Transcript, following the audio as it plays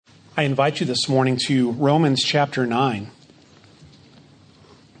I invite you this morning to Romans chapter 9.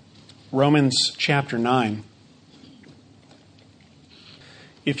 Romans chapter 9.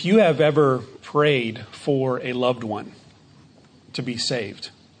 If you have ever prayed for a loved one to be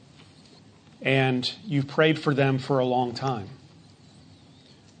saved, and you've prayed for them for a long time,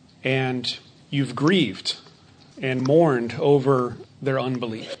 and you've grieved and mourned over their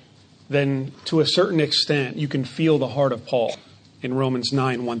unbelief, then to a certain extent you can feel the heart of Paul in Romans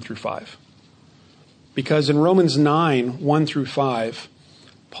 9, 1 through 5. Because in Romans 9, 1 through 5,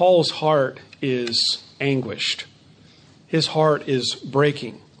 Paul's heart is anguished. His heart is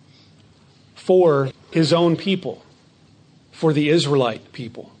breaking for his own people, for the Israelite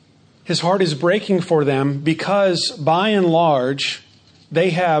people. His heart is breaking for them because, by and large,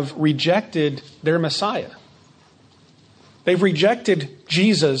 they have rejected their Messiah. They've rejected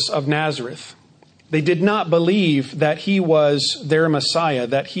Jesus of Nazareth. They did not believe that he was their Messiah,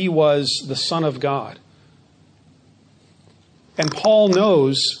 that he was the Son of God. And Paul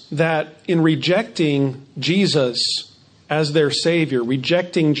knows that in rejecting Jesus as their Savior,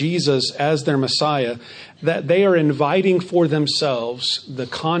 rejecting Jesus as their Messiah, that they are inviting for themselves the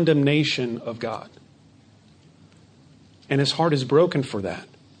condemnation of God. And his heart is broken for that.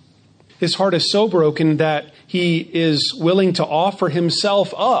 His heart is so broken that he is willing to offer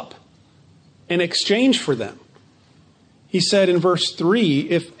himself up in exchange for them. He said in verse 3,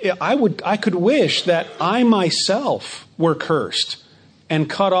 if I could wish that I myself were cursed and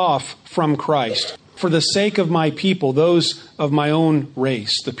cut off from Christ for the sake of my people, those of my own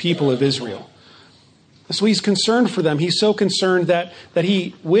race, the people of Israel. So he's concerned for them. He's so concerned that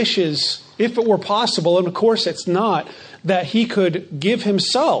he wishes, if it were possible, and of course it's not, that he could give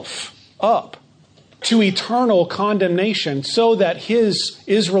himself up to eternal condemnation so that his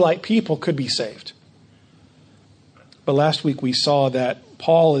Israelite people could be saved. But last week we saw that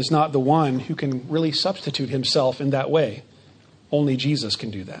Paul is not the one who can really substitute himself in that way. Only Jesus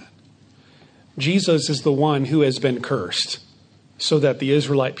can do that. Jesus is the one who has been cursed so that the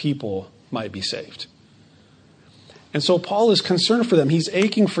Israelite people might be saved. And so Paul is concerned for them. He's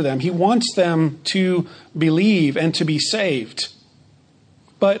aching for them. He wants them to believe and to be saved.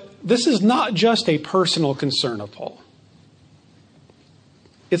 But this is not just a personal concern of Paul.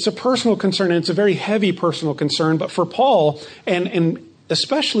 It's a personal concern, and it's a very heavy personal concern. But for Paul, and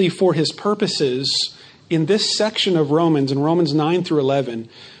especially for his purposes in this section of Romans, in Romans 9 through 11,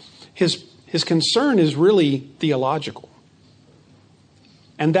 his concern is really theological.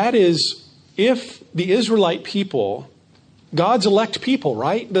 And that is, if the Israelite people, God's elect people,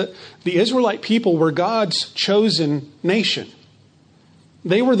 right? The Israelite people were God's chosen nation.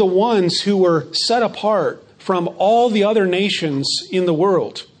 They were the ones who were set apart from all the other nations in the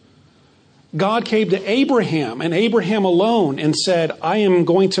world. God came to Abraham and Abraham alone and said, I am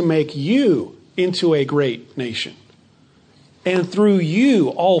going to make you into a great nation. And through you,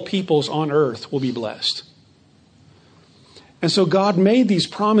 all peoples on earth will be blessed. And so God made these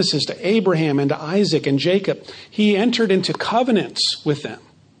promises to Abraham and to Isaac and Jacob. He entered into covenants with them.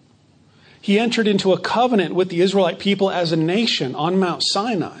 He entered into a covenant with the Israelite people as a nation on Mount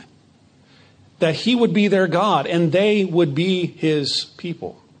Sinai, that he would be their God and they would be his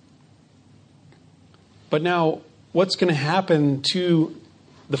people. But now, what's going to happen to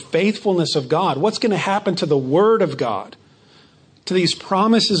the faithfulness of God? What's going to happen to the Word of God, to these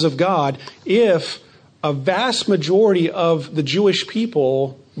promises of God, if a vast majority of the Jewish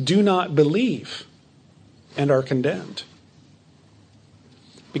people do not believe and are condemned?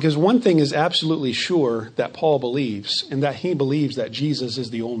 Because one thing is absolutely sure that Paul believes, and that he believes that Jesus is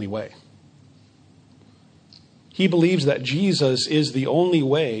the only way. He believes that Jesus is the only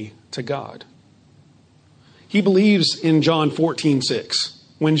way to God. He believes in John 14:6,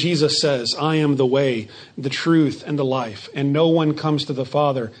 when Jesus says, I am the way, the truth, and the life, and no one comes to the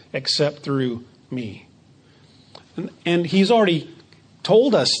Father except through me. And he's already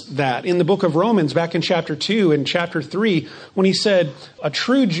told us that in the book of Romans, back in chapter 2 and chapter 3, when he said, a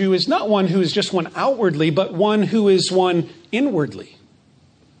true Jew is not one who is just one outwardly, but one who is one inwardly.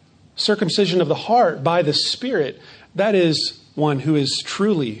 Circumcision of the heart by the Spirit, that is one who is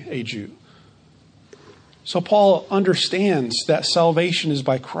truly a Jew. So Paul understands that salvation is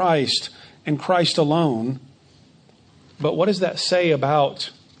by Christ and Christ alone. But what does that say about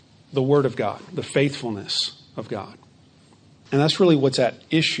the Word of God, the faithfulness of God? And that's really what's at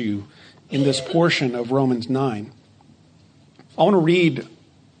issue in this portion of Romans 9. I want to read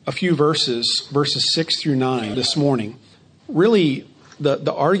a few verses 6 through 9 this morning. Really,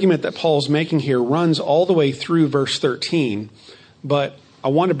 the argument that Paul's making here runs all the way through verse 13, but I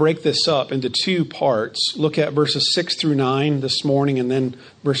want to break this up into two parts. Look at verses 6 through 9 this morning, and then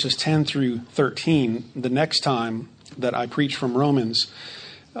verses 10 through 13 the next time that I preach from Romans,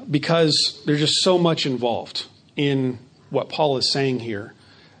 because there's just so much involved in what Paul is saying here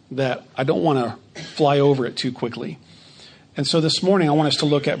that I don't want to fly over it too quickly. And so this morning I want us to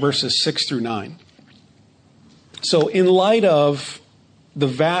look at verses 6 through 9. So in light of the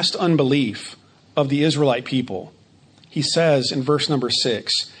vast unbelief of the Israelite people, he says in verse number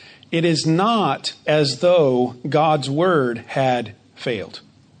 6, it is not as though God's word had failed.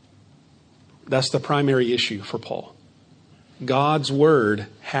 That's the primary issue for Paul. God's word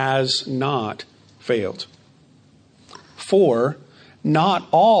has not failed. For not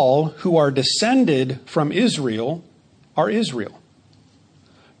all who are descended from Israel are Israel,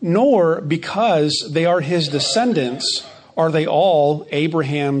 nor because they are his descendants are they all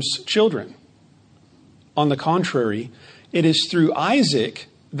Abraham's children. On the contrary, it is through Isaac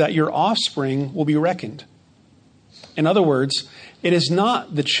that your offspring will be reckoned. In other words, it is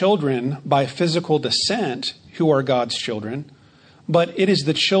not the children by physical descent who are God's children, but it is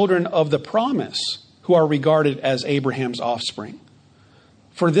the children of the promise who are regarded as Abraham's offspring.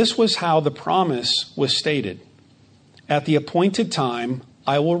 For this was how the promise was stated. At the appointed time,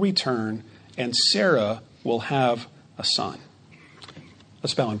 I will return, and Sarah will have a son.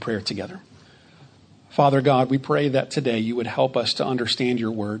 Let's bow in prayer together. Father God, we pray that today you would help us to understand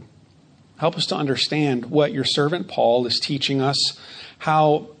your word. Help us to understand what your servant Paul is teaching us,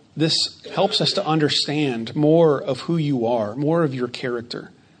 how this helps us to understand more of who you are, more of your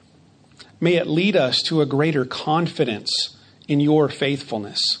character. May it lead us to a greater confidence in your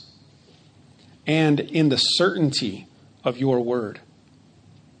faithfulness and in the certainty of your word.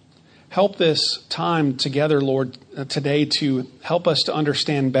 Help this time together, Lord, today to help us to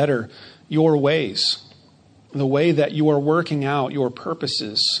understand better your ways, the way that you are working out your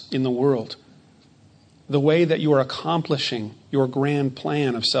purposes in the world, the way that you are accomplishing your grand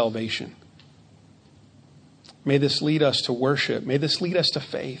plan of salvation. May this lead us to worship. May this lead us to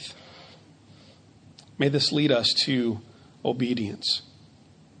faith. May this lead us to obedience.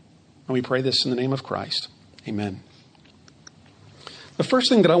 And we pray this in the name of Christ. Amen. The first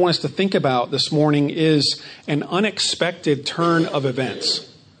thing that I want us to think about this morning is an unexpected turn of events.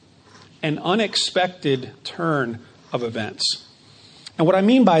 An unexpected turn of events. And what I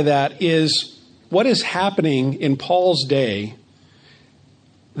mean by that is what is happening in Paul's day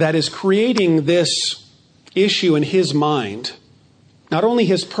that is creating this issue in his mind. Not only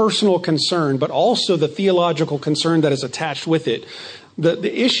his personal concern, but also the theological concern that is attached with it.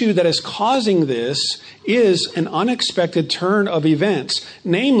 The issue that is causing this is an unexpected turn of events.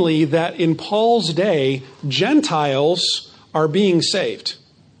 Namely, that in Paul's day, Gentiles are being saved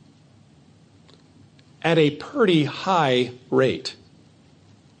at a pretty high rate.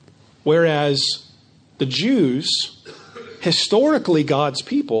 Whereas the Jews, historically God's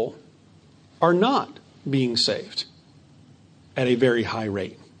people, are not being saved at a very high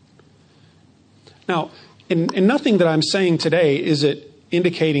rate. Now, in nothing that I'm saying today is it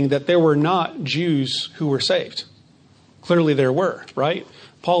indicating that there were not Jews who were saved. Clearly there were, right?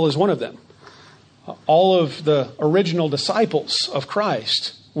 Paul is one of them. All of the original disciples of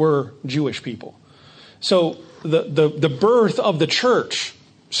Christ were Jewish people. So the birth of the church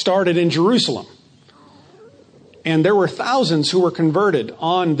started in Jerusalem. And there were thousands who were converted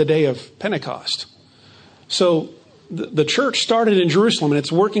on the day of Pentecost. So the church started in Jerusalem and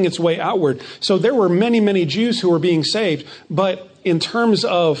it's working its way outward. So there were many, many Jews who were being saved. But in terms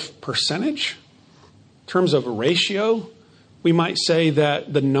of percentage, in terms of ratio, we might say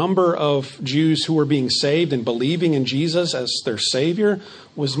that the number of Jews who were being saved and believing in Jesus as their Savior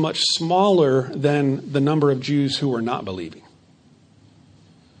was much smaller than the number of Jews who were not believing.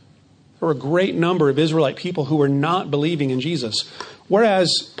 There were a great number of Israelite people who were not believing in Jesus.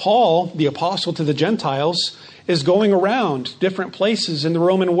 Whereas Paul, the apostle to the Gentiles, is going around different places in the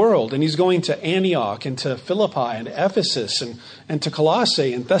Roman world. And he's going to Antioch and to Philippi and to Ephesus and to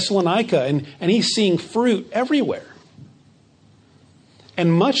Colossae and Thessalonica. And he's seeing fruit everywhere.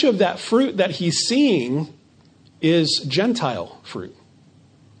 And much of that fruit that he's seeing is Gentile fruit.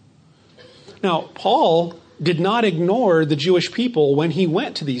 Now, Paul did not ignore the Jewish people when he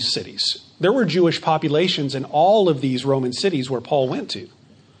went to these cities. There were Jewish populations in all of these Roman cities where Paul went to.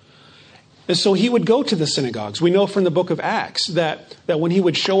 And so he would go to the synagogues. We know from the book of Acts that when he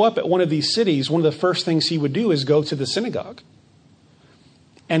would show up at one of these cities, one of the first things he would do is go to the synagogue.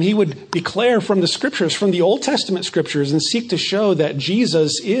 And he would declare from the scriptures, from the Old Testament scriptures, and seek to show that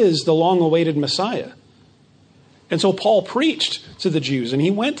Jesus is the long-awaited Messiah. And so Paul preached to the Jews and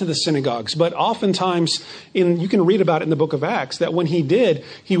he went to the synagogues. But oftentimes, you can read about it in the book of Acts, that when he did,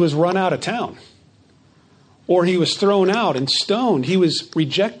 he was run out of town. Or he was thrown out and stoned. He was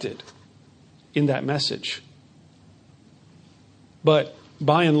rejected in that message. But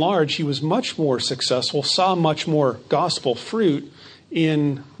by and large, he was much more successful, saw much more gospel fruit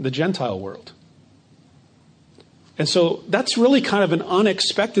in the Gentile world. And so that's really kind of an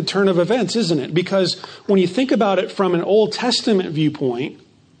unexpected turn of events, isn't it? Because when you think about it from an Old Testament viewpoint,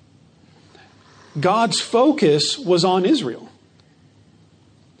 God's focus was on Israel.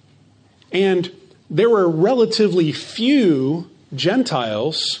 And there were relatively few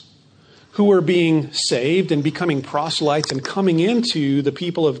Gentiles who were being saved and becoming proselytes and coming into the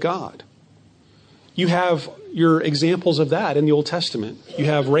people of God. You have your examples of that in the Old Testament. You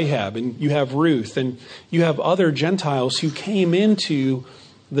have Rahab and you have Ruth and you have other Gentiles who came into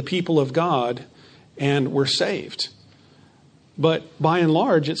the people of God and were saved. But by and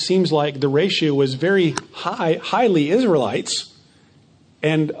large, it seems like the ratio was very highly Israelites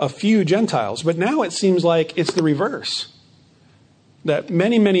and a few Gentiles. But now it seems like it's the reverse. That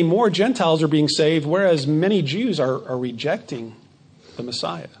many, many more Gentiles are being saved, whereas many Jews are rejecting the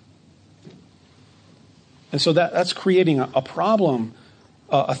Messiah. And so that's creating a problem,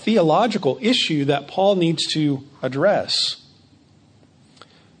 a theological issue that Paul needs to address.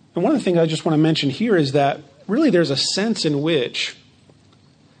 And one of the things I just want to mention here is that really there's a sense in which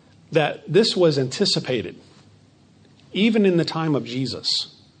that this was anticipated, even in the time of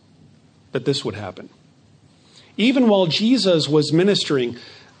Jesus, that this would happen. Even while Jesus was ministering,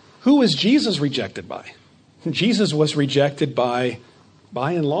 who was Jesus rejected by? Jesus was rejected by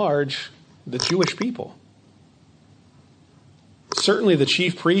and large, the Jewish people. Certainly the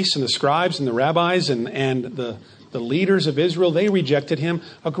chief priests and the scribes and the rabbis and the leaders of Israel, they rejected him.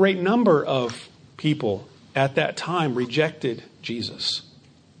 A great number of people at that time rejected Jesus.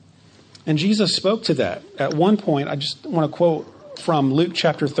 And Jesus spoke to that. At one point, I just want to quote from Luke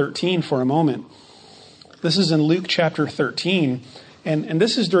chapter 13 for a moment. This is in Luke chapter 13. And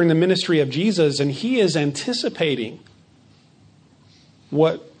this is during the ministry of Jesus. And he is anticipating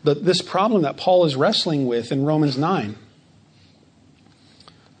this problem that Paul is wrestling with in Romans 9.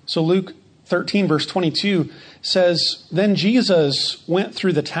 So Luke 13 verse 22 says, "Then Jesus went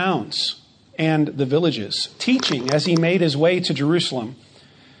through the towns and the villages, teaching as he made his way to Jerusalem.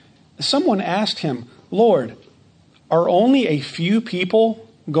 Someone asked him, 'Lord, are only a few people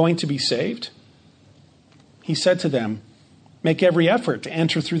going to be saved?' He said to them, 'Make every effort to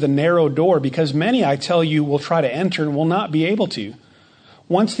enter through the narrow door, because many, I tell you, will try to enter and will not be able to.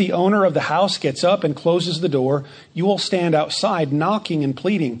 Once the owner of the house gets up and closes the door, you will stand outside knocking and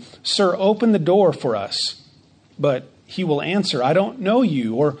pleading, "Sir, open the door for us." But he will answer, "I don't know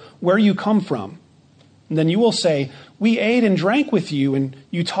you or where you come from." And then you will say, "We ate and drank with you, and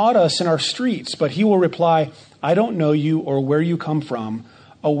you taught us in our streets." But he will reply, "I don't know you or where you come from.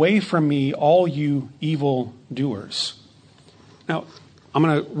 Away from me, all you evil doers." Now, I'm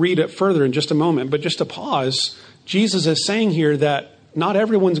going to read it further in just a moment, but just to pause, Jesus is saying here that not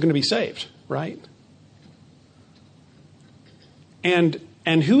everyone's going to be saved, right? And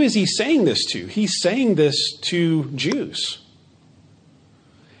who is he saying this to? He's saying this to Jews.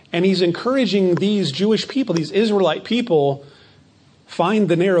 And he's encouraging these Jewish people, these Israelite people, find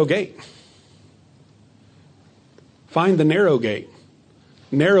the narrow gate. Find the narrow gate.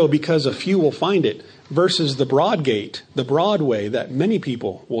 Narrow because a few will find it, versus the broad gate, the broad way that many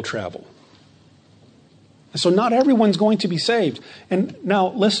people will travel. So not everyone's going to be saved. And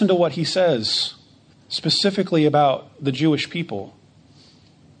now listen to what he says specifically about the Jewish people.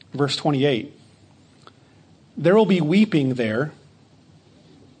 Verse 28. "There will be weeping there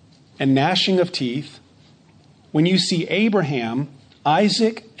and gnashing of teeth when you see Abraham,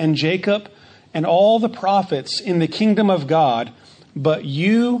 Isaac, and Jacob, and all the prophets in the kingdom of God, but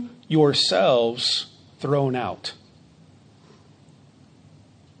you yourselves thrown out."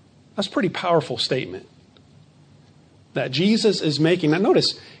 That's a pretty powerful statement that Jesus is making. Now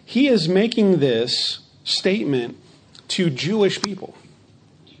notice, he is making this statement to Jewish people,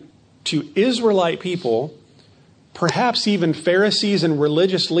 to Israelite people, perhaps even Pharisees and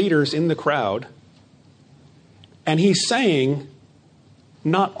religious leaders in the crowd. And he's saying,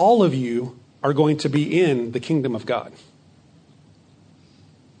 not all of you are going to be in the kingdom of God.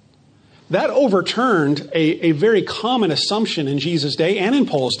 That overturned a very common assumption in Jesus' day and in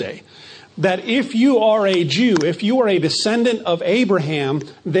Paul's day, that if you are a Jew, if you are a descendant of Abraham,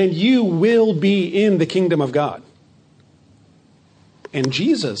 then you will be in the kingdom of God. And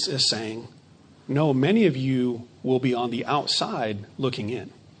Jesus is saying, no, many of you will be on the outside looking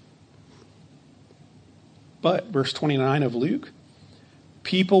in. But, verse 29 of Luke,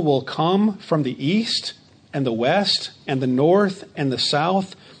 people will come from the east and the west and the north and the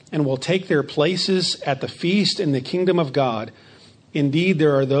south and will take their places at the feast in the kingdom of God. Indeed,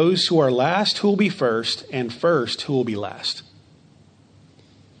 there are those who are last who will be first, and first who will be last.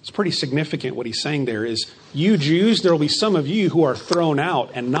 It's pretty significant what he's saying there is, you Jews, there will be some of you who are thrown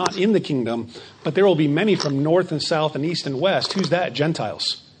out and not in the kingdom, but there will be many from north and south and east and west. Who's that?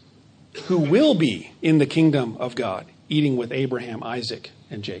 Gentiles, who will be in the kingdom of God, eating with Abraham, Isaac,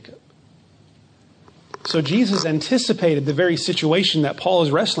 and Jacob. So Jesus anticipated the very situation that Paul is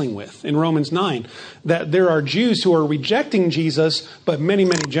wrestling with in Romans 9, that there are Jews who are rejecting Jesus, but many,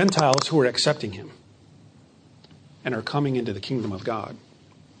 many Gentiles who are accepting him and are coming into the kingdom of God.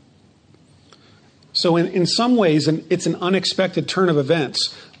 So in some ways, it's an unexpected turn of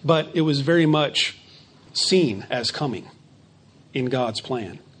events, but it was very much seen as coming in God's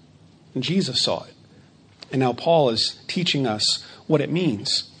plan. And Jesus saw it. And now Paul is teaching us what it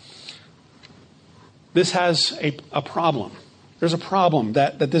means. This has a problem. There's a problem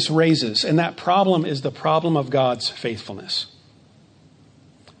that this raises, and that problem is the problem of God's faithfulness.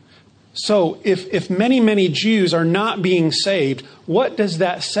 So if many, many Jews are not being saved, what does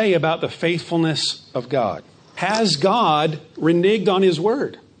that say about the faithfulness of God? Has God reneged on his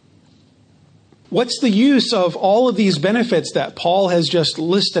word? What's the use of all of these benefits that Paul has just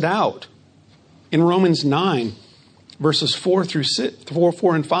listed out in Romans 9? Verses 4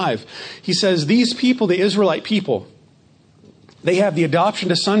 and 5. He says, these people, the Israelite people, they have the adoption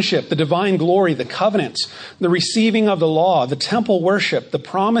to sonship, the divine glory, the covenants, the receiving of the law, the temple worship, the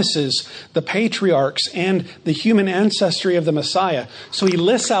promises, the patriarchs, and the human ancestry of the Messiah. So he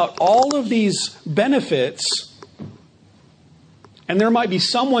lists out all of these benefits. And there might be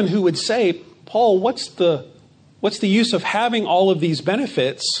someone who would say, Paul, what's the use of having all of these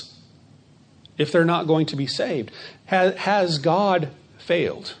benefits if they're not going to be saved? Has God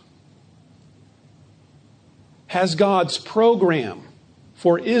failed? Has God's program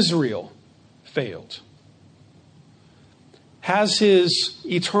for Israel failed? Has his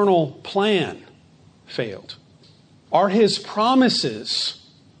eternal plan failed? Are his promises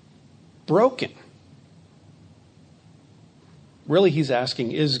broken? Really, he's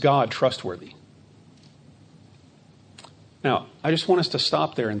asking, is God trustworthy? Now, I just want us to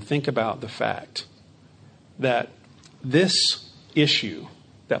stop there and think about the fact that this issue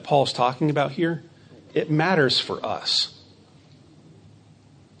that Paul's talking about here, it matters for us.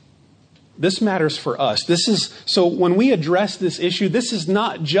 This matters for us. So when we address this issue, this is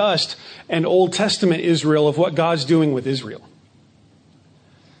not just an Old Testament Israel of what God's doing with Israel.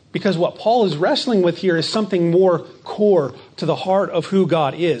 Because what Paul is wrestling with here is something more core to the heart of who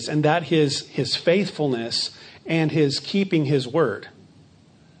God is, and that is his faithfulness and his keeping his word.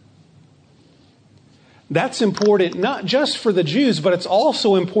 That's important not just for the Jews, but it's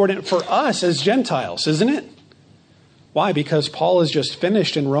also important for us as Gentiles, isn't it? Why? Because Paul has just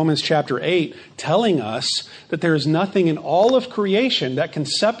finished in Romans chapter 8 telling us that there is nothing in all of creation that can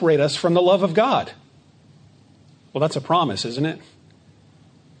separate us from the love of God. Well, that's a promise, isn't it?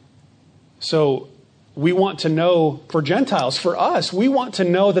 So we want to know, for Gentiles, for us, we want to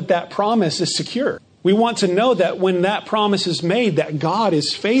know that that promise is secure. We want to know that when that promise is made, that God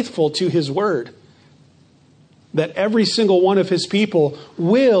is faithful to his word. That every single one of his people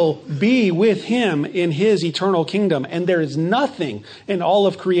will be with him in his eternal kingdom. And there is nothing in all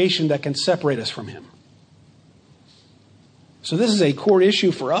of creation that can separate us from him. So this is a core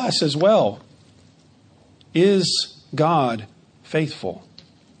issue for us as well. Is God faithful?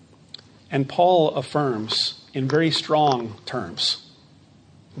 And Paul affirms in very strong terms,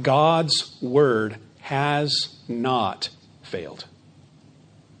 God's word has not failed.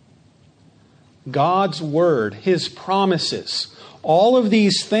 God's word, his promises, all of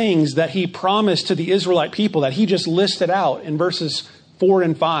these things that he promised to the Israelite people that he just listed out in verses 4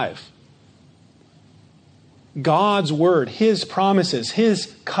 and 5. God's word, his promises,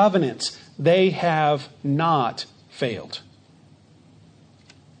 his covenants, they have not failed.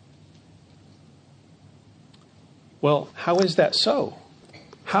 Well, how is that so?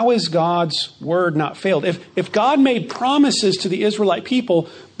 How is God's word not failed? If God made promises to the Israelite people,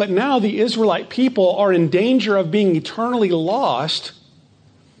 but now the Israelite people are in danger of being eternally lost,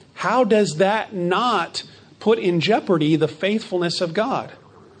 how does that not put in jeopardy the faithfulness of God?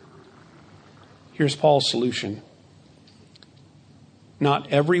 Here's Paul's solution. Not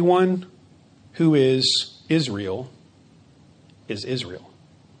everyone who is Israel is Israel.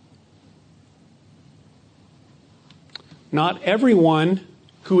 Not everyone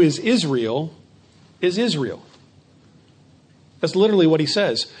who is Israel is Israel. That's literally what he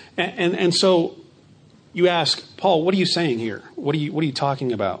says. And so you ask, Paul, what are you saying here? What are you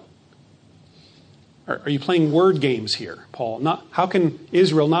talking about? Are you playing word games here, Paul? How can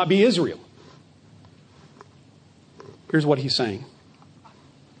Israel not be Israel? Here's what he's saying.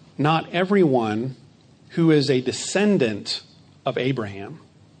 Not everyone who is a descendant of Abraham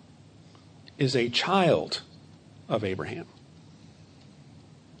is a child of Abraham.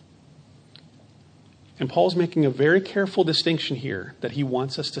 And Paul's making a very careful distinction here that he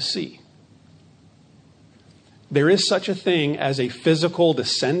wants us to see. There is such a thing as a physical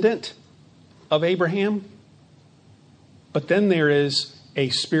descendant of Abraham, but then there is a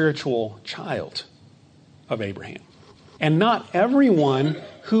spiritual child of Abraham. And not everyone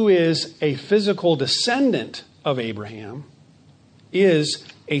who is a physical descendant of Abraham is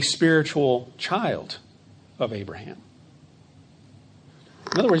a spiritual child of Abraham.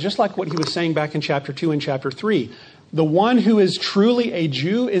 In other words, just like what he was saying back in chapter 2 and chapter 3, the one who is truly a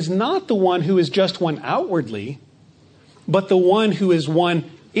Jew is not the one who is just one outwardly, but the one who is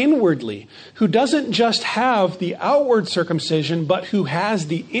one inwardly, who doesn't just have the outward circumcision, but who has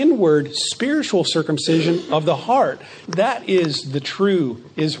the inward spiritual circumcision of the heart. That is the true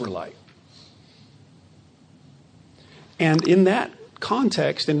Israelite. And in that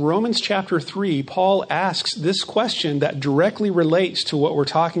context, in Romans chapter 3, Paul asks this question that directly relates to what we're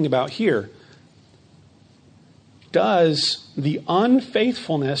talking about here. Does the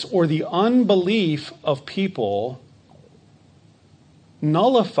unfaithfulness or the unbelief of people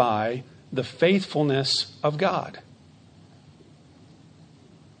nullify the faithfulness of God?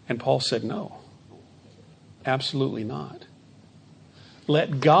 And Paul said, no, absolutely not.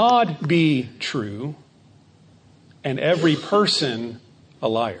 Let God be true and every person a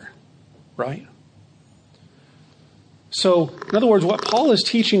liar, right? So, in other words, what Paul is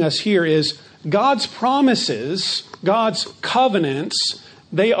teaching us here is God's promises, God's covenants,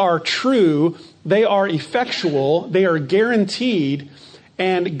 they are true, they are effectual, they are guaranteed,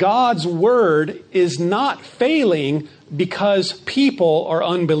 and God's word is not failing because people are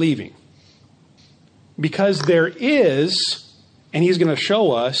unbelieving. Because there is, and he's going to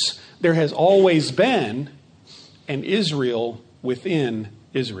show us, there has always been an Israel within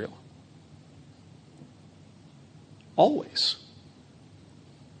Israel. Always.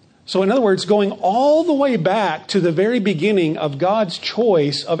 So in other words, going all the way back to the very beginning of God's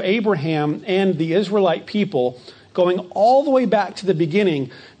choice of Abraham and the Israelite people, going all the way back to the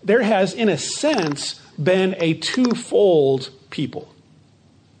beginning, there has, in a sense, been a twofold people.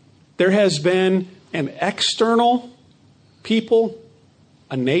 There has been an external people,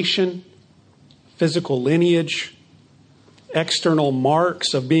 a nation, physical lineage, external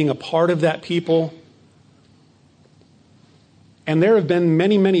marks of being a part of that people. And there have been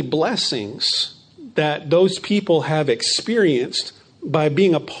many, many blessings that those people have experienced by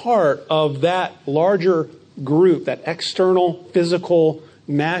being a part of that larger group, that external, physical,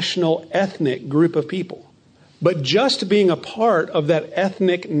 national, ethnic group of people. But just being a part of that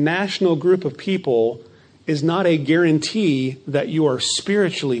ethnic, national group of people is not a guarantee that you are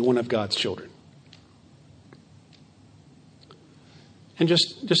spiritually one of God's children. And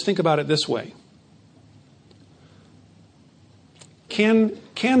just think about it this way.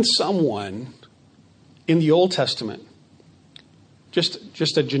 Can someone in the Old Testament,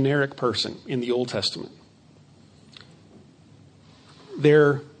 just a generic person in the Old Testament,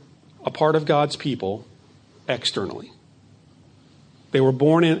 they're a part of God's people externally. They were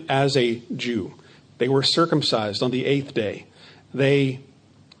born in as a Jew. They were circumcised on the 8th day.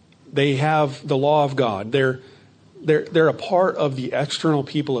 They have the law of God. They're a part of the external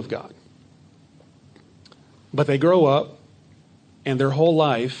people of God. But they grow up and their whole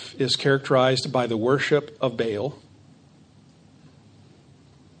life is characterized by the worship of Baal,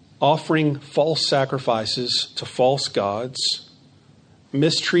 offering false sacrifices to false gods,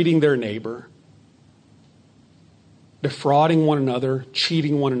 mistreating their neighbor, defrauding one another,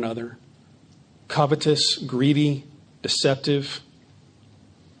 cheating one another, covetous, greedy, deceptive.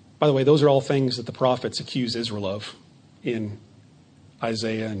 By the way, those are all things that the prophets accuse Israel of in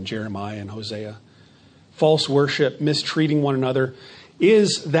Isaiah and Jeremiah and Hosea. False worship, mistreating one another.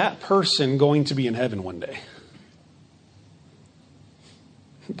 Is that person going to be in heaven one day?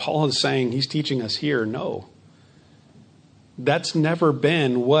 Paul is saying, he's teaching us here, no. That's never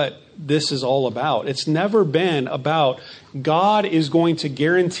been what this is all about. It's never been about God is going to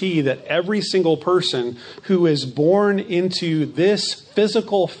guarantee that every single person who is born into this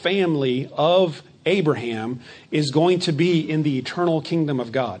physical family of Abraham is going to be in the eternal kingdom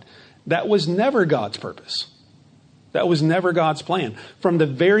of God. That was never God's purpose. That was never God's plan. From the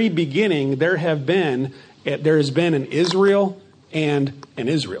very beginning, there has been an Israel and an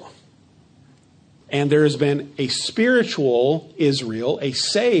Israel. And there has been a spiritual Israel, a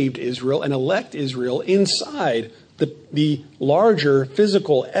saved Israel, an elect Israel inside the larger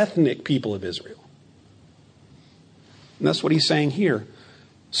physical ethnic people of Israel. And that's what he's saying here.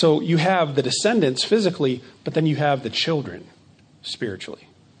 So you have the descendants physically, but then you have the children spiritually.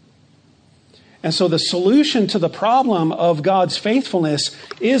 And so the solution to the problem of God's faithfulness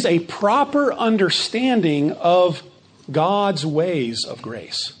is a proper understanding of God's ways of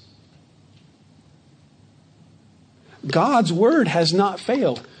grace. God's word has not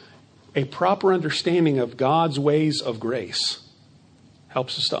failed. A proper understanding of God's ways of grace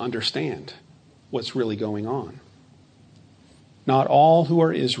helps us to understand what's really going on. Not all who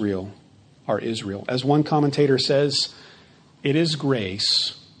are Israel are Israel. As one commentator says, it is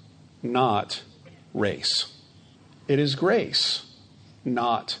grace, not race. It is grace,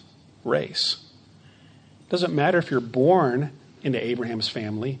 not race. It doesn't matter if you're born into Abraham's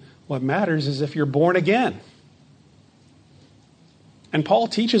family. What matters is if you're born again. And Paul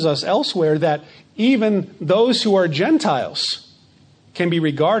teaches us elsewhere that even those who are Gentiles can be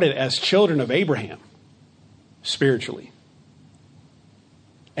regarded as children of Abraham spiritually.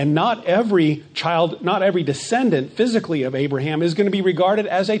 And not every child, not every descendant physically of Abraham is going to be regarded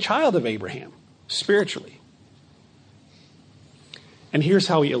as a child of Abraham spiritually. And here's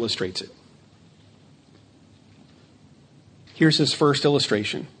how he illustrates it. Here's his first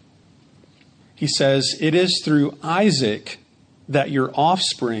illustration. He says, "It is through Isaac that your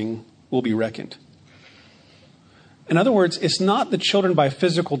offspring will be reckoned." In other words, it's not the children by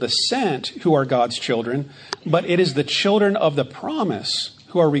physical descent who are God's children, but it is the children of the promise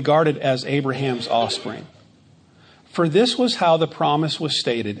who are regarded as Abraham's offspring. For this was how the promise was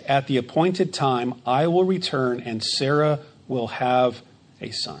stated, "At the appointed time, I will return and Sarah will have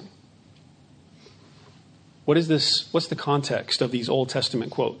a son." What is this? What's the context of these Old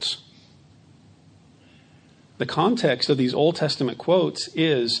Testament quotes? The context of these Old Testament quotes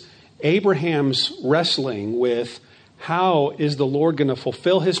is Abraham's wrestling with how is the Lord going to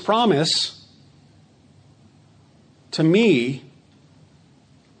fulfill his promise to me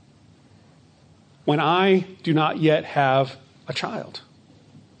when I do not yet have a child.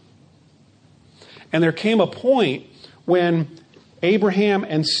 And there came a point when Abraham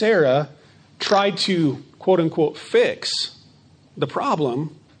and Sarah tried to, quote unquote, fix the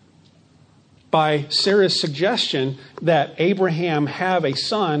problem by Sarah's suggestion that Abraham have a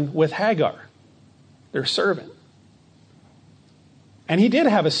son with Hagar, their servant. And he did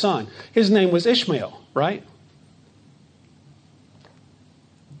have a son. His name was Ishmael, right?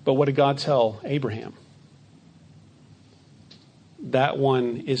 But what did God tell Abraham? That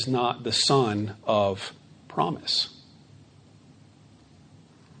one is not the son of promise.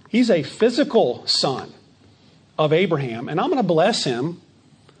 He's a physical son of Abraham, and I'm going to bless him.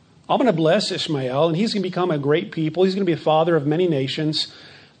 I'm going to bless Ishmael, and he's going to become a great people. He's going to be a father of many nations,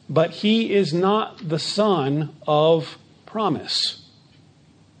 but he is not the son of promise.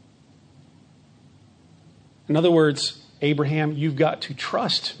 In other words, Abraham, you've got to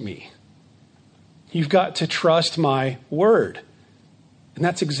trust me. You've got to trust my word. And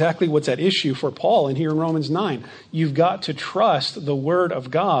that's exactly what's at issue for Paul in here in Romans 9. You've got to trust the word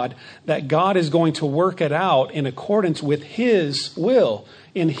of God, that God is going to work it out in accordance with his will,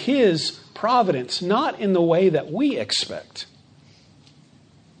 in his providence, not in the way that we expect.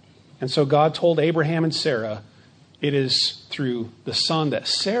 And so God told Abraham and Sarah, it is through the son that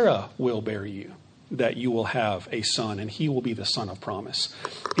Sarah will bear you that you will have a son, and he will be the son of promise.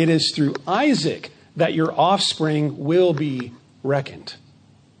 It is through Isaac that your offspring will be reckoned.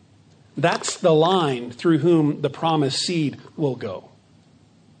 That's the line through whom the promised seed will go.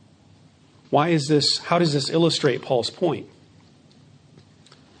 Why is this? How does this illustrate Paul's point?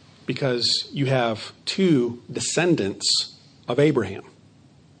 Because you have two descendants of Abraham,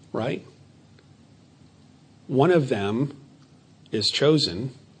 right? One of them is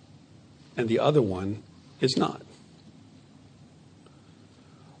chosen and the other one is not.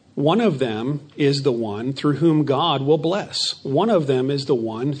 One of them is the one through whom God will bless. One of them is the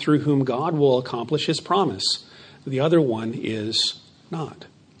one through whom God will accomplish his promise. The other one is not.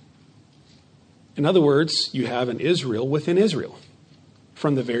 In other words, you have an Israel within Israel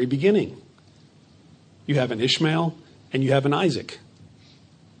from the very beginning. You have an Ishmael and you have an Isaac.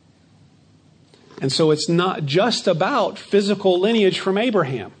 And so it's not just about physical lineage from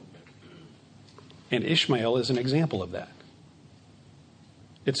Abraham. And Ishmael is an example of that.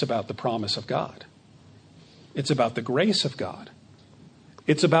 It's about the promise of God. It's about the grace of God.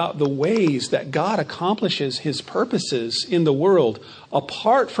 It's about the ways that God accomplishes his purposes in the world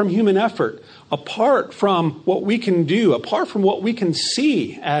apart from human effort, apart from what we can do, apart from what we can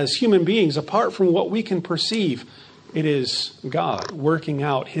see as human beings, apart from what we can perceive. It is God working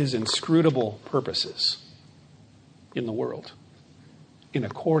out his inscrutable purposes in the world in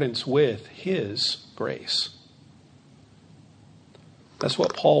accordance with his grace. That's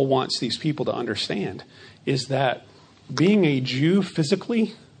what Paul wants these people to understand, is that being a Jew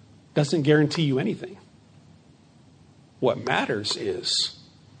physically doesn't guarantee you anything. What matters is,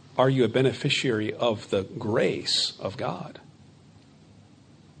 are you a beneficiary of the grace of God?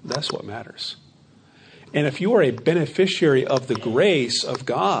 That's what matters. And if you are a beneficiary of the grace of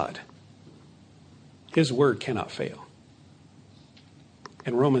God, his word cannot fail.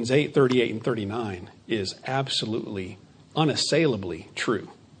 And Romans 8, 38 and 39 is absolutely, unassailably true.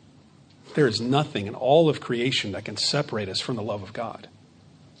 There is nothing in all of creation that can separate us from the love of God.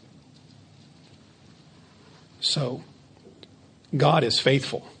 So, God is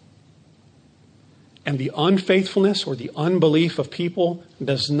faithful. And the unfaithfulness or the unbelief of people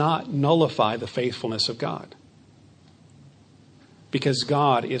does not nullify the faithfulness of God. Because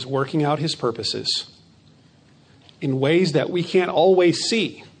God is working out his purposes in ways that we can't always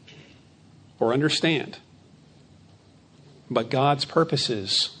see or understand. But God's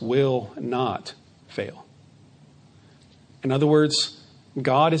purposes will not fail. In other words,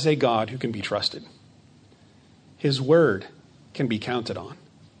 God is a God who can be trusted. His word can be counted on.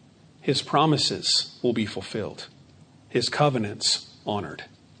 His promises will be fulfilled. His covenants honored.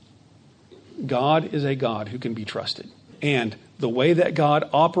 God is a God who can be trusted. And the way that God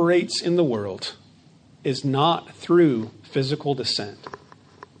operates in the world is not through physical descent,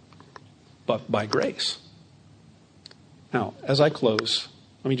 but by grace. Now, as I close,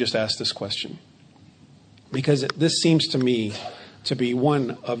 let me just ask this question, because this seems to me to be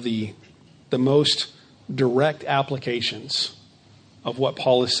one of the most direct applications of what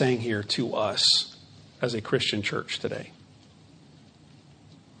Paul is saying here to us as a Christian church today.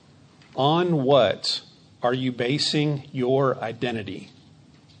 On what are you basing your identity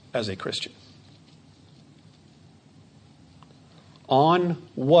as a Christian? On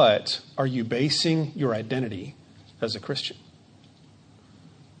what are you basing your identity as a Christian?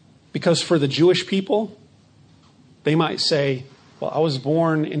 Because for the Jewish people, they might say, well, I was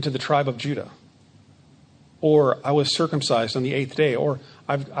born into the tribe of Judah. Or I was circumcised on the 8th day. Or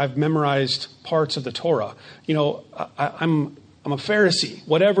I've memorized parts of the Torah. You know, I'm a Pharisee.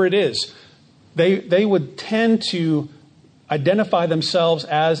 Whatever it is, they would tend to identify themselves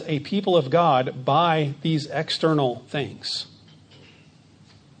as a people of God by these external things.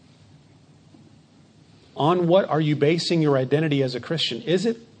 On what are you basing your identity as a Christian? Is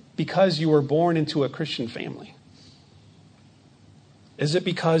it because you were born into a Christian family? Is it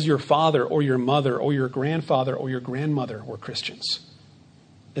because your father or your mother or your grandfather or your grandmother were Christians?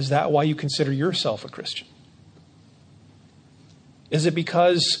 Is that why you consider yourself a Christian? Is it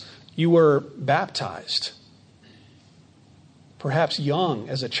because you were baptized, perhaps young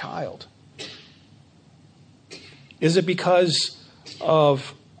as a child? Is it because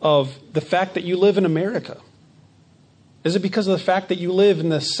of the fact that you live in America? Is it because of the fact that you live in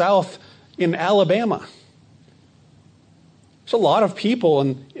the South in Alabama? There's a lot of people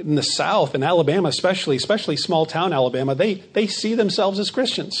in the South, in Alabama especially small town Alabama, they see themselves as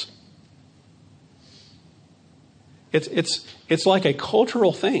Christians. It's like a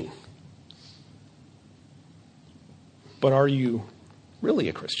cultural thing. But are you really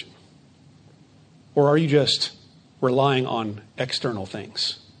a Christian? Or are you just relying on external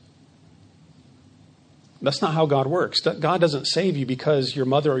things? That's not how God works. God doesn't save you because your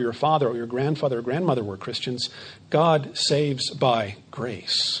mother or your father or your grandfather or grandmother were Christians. God saves by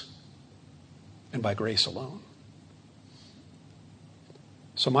grace and by grace alone.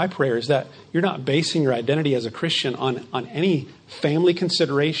 So my prayer is that you're not basing your identity as a Christian on any family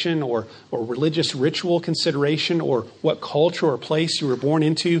consideration or religious ritual consideration or what culture or place you were born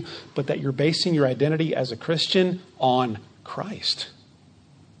into, but that you're basing your identity as a Christian on Christ.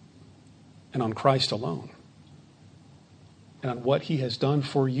 And on Christ alone. And on what he has done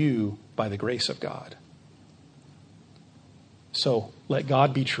for you by the grace of God. So let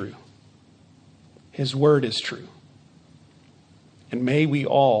God be true. His word is true. And may we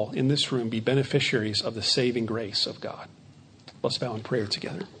all in this room be beneficiaries of the saving grace of God. Let's bow in prayer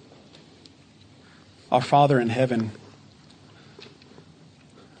together. Our Father in heaven,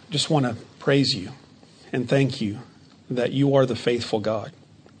 just want to praise you and thank you that you are the faithful God.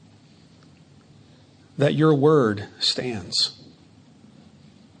 That your word stands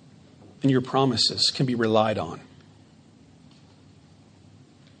and your promises can be relied on.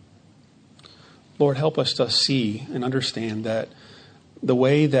 Lord, help us to see and understand that the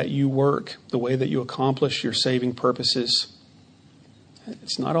way that you work, the way that you accomplish your saving purposes,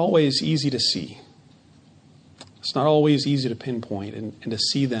 it's not always easy to see. It's not always easy to pinpoint and to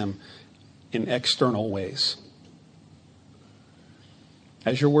see them in external ways.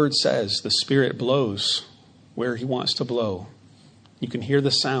 As your word says, the Spirit blows where he wants to blow. You can hear the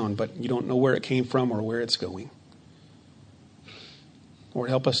sound, but you don't know where it came from or where it's going. Lord,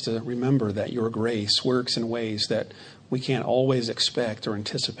 help us to remember that your grace works in ways that we can't always expect or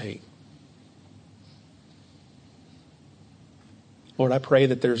anticipate. Lord, I pray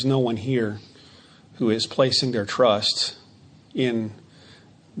that there's no one here who is placing their trust in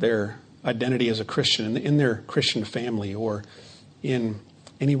their identity as a Christian, in their Christian family, or in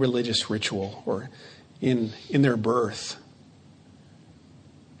any religious ritual, or in their birth.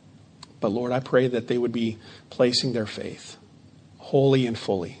 But Lord, I pray that they would be placing their faith wholly and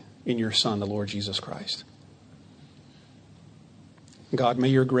fully in your Son, the Lord Jesus Christ. God, may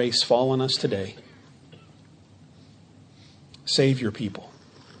your grace fall on us today. Save your people.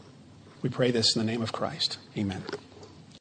 We pray this in the name of Christ. Amen.